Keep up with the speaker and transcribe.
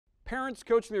parents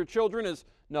coaching their children is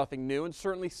nothing new, and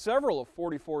certainly several of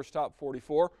 44's Top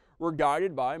 44 were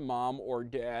guided by mom or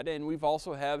dad, and we've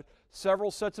also had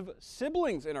several sets of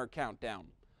siblings in our countdown.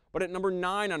 But at number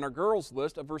 9 on our girls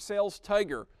list, a Versailles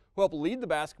Tiger who helped lead the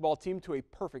basketball team to a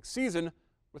perfect season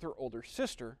with her older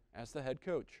sister as the head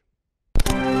coach.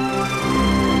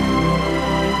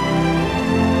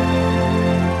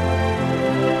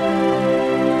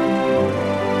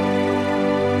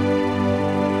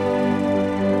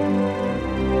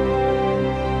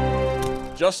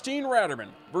 Justine Raterman,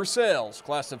 Versailles,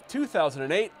 class of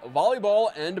 2008,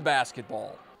 volleyball and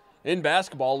basketball. In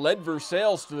basketball, led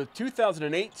Versailles to the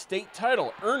 2008 state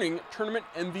title, earning tournament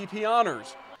MVP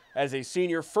honors. As a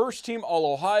senior first-team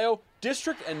All-Ohio,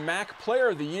 District and MAC Player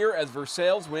of the Year as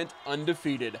Versailles went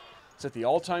undefeated. Set the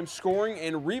all-time scoring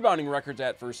and rebounding records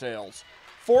at Versailles.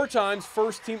 4 times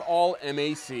first-team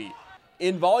All-MAC.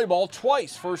 In volleyball,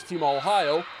 twice first-team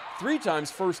All-Ohio, 3 times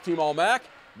first-team All-MAC,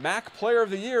 MAC Player of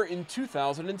the Year in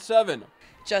 2007.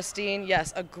 Justine,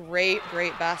 yes, a great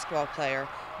basketball player,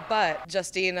 but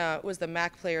Justine was the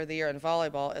MAC Player of the Year in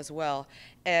volleyball as well.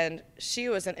 And she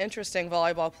was an interesting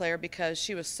volleyball player because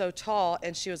she was so tall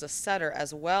and she was a setter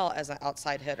as well as an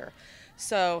outside hitter.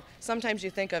 So sometimes you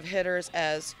think of hitters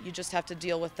as you just have to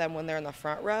deal with them when they're in the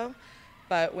front row,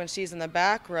 but when she's in the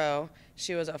back row,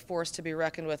 she was a force to be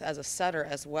reckoned with as a setter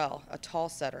as well, a tall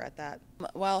setter at that.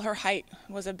 Well, her height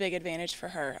was a big advantage for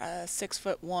her. A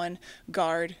 6'1"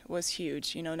 guard was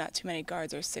huge. You know, not too many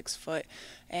guards are 6 foot,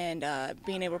 and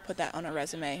being able to put that on her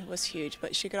resume was huge.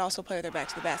 But she could also play with her back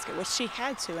to the basket, which she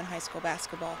had to in high school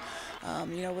basketball.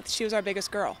 You know, she was our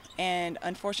biggest girl, and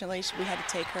unfortunately, we had to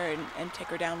take her and take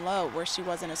her down low where she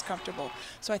wasn't as comfortable.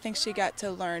 So I think she got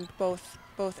to learn both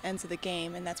ends of the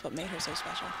game, and that's what made her so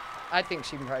special. I think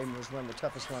she probably was one of the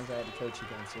toughest ones I had to coach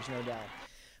against, there's no doubt.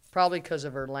 Probably because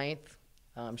of her length.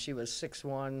 She was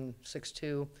 6'1",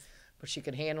 6'2", but she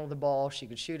could handle the ball, she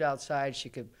could shoot outside, she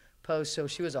could post, so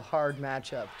she was a hard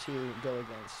matchup to go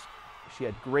against. She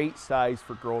had great size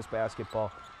for girls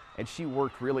basketball, and she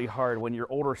worked really hard. When your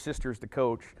older sister's the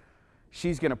coach,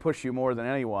 she's going to push you more than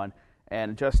anyone,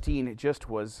 and Justine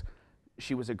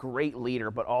she was a great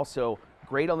leader, but also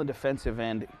great on the defensive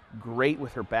end, great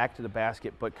with her back to the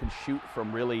basket, but could shoot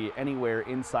from really anywhere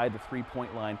inside the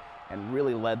three-point line and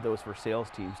really led those Versailles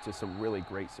teams to some really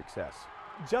great success.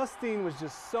 Justine was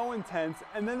just so intense,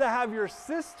 and then to have your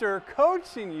sister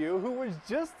coaching you, who was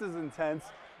just as intense,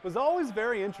 was always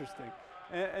very interesting.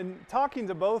 And talking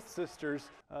to both sisters,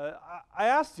 I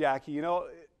asked Jackie, you know,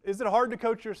 is it hard to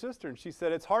coach your sister? And she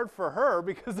said, it's hard for her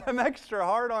because I'm extra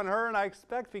hard on her, and I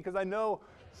expect because I know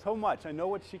so much. I know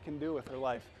what she can do with her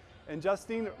life. And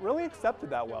Justine really accepted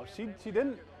that well. She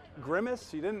didn't grimace.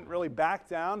 She didn't really back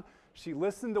down. She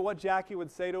listened to what Jackie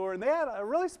would say to her, and they had a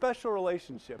really special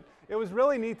relationship. It was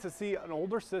really neat to see an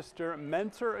older sister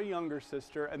mentor a younger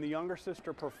sister, and the younger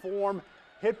sister perform,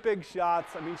 hit big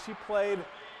shots. I mean, she played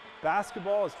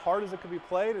basketball as hard as it could be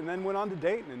played, and then went on to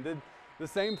Dayton and did the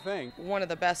same thing. One of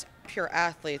the best pure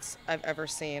athletes I've ever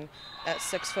seen at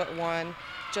 6'1",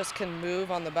 just can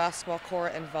move on the basketball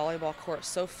court and volleyball court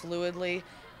so fluidly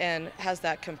and has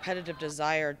that competitive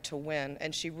desire to win.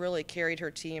 And she really carried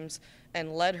her teams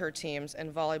and led her teams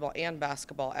in volleyball and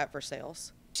basketball at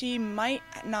Versailles. She might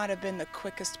not have been the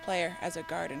quickest player as a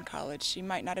guard in college. She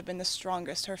might not have been the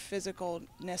strongest. Her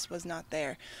physicalness was not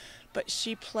there. But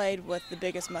she played with the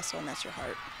biggest muscle, and that's your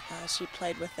heart. She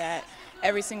played with that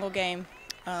every single game,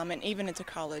 and even into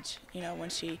college. You know, when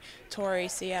she tore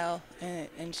ACL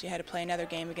and she had to play another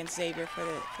game against Xavier for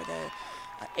the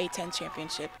A-10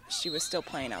 championship, she was still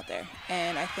playing out there.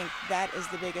 And I think that is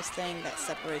the biggest thing that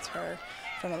separates her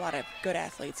from a lot of good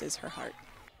athletes is her heart.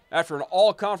 After an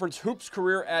all-conference hoops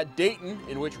career at Dayton,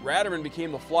 in which Raterman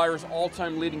became the Flyers'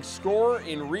 all-time leading scorer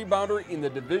and rebounder in the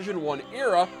Division I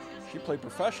era, she played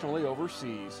professionally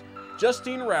overseas.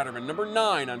 Justine Raterman, number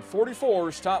 9 on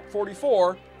 44's Top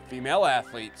 44 Female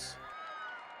Athletes.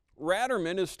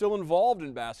 Raterman is still involved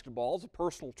in basketball as a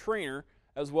personal trainer,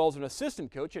 as well as an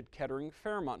assistant coach at Kettering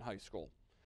Fairmont High School.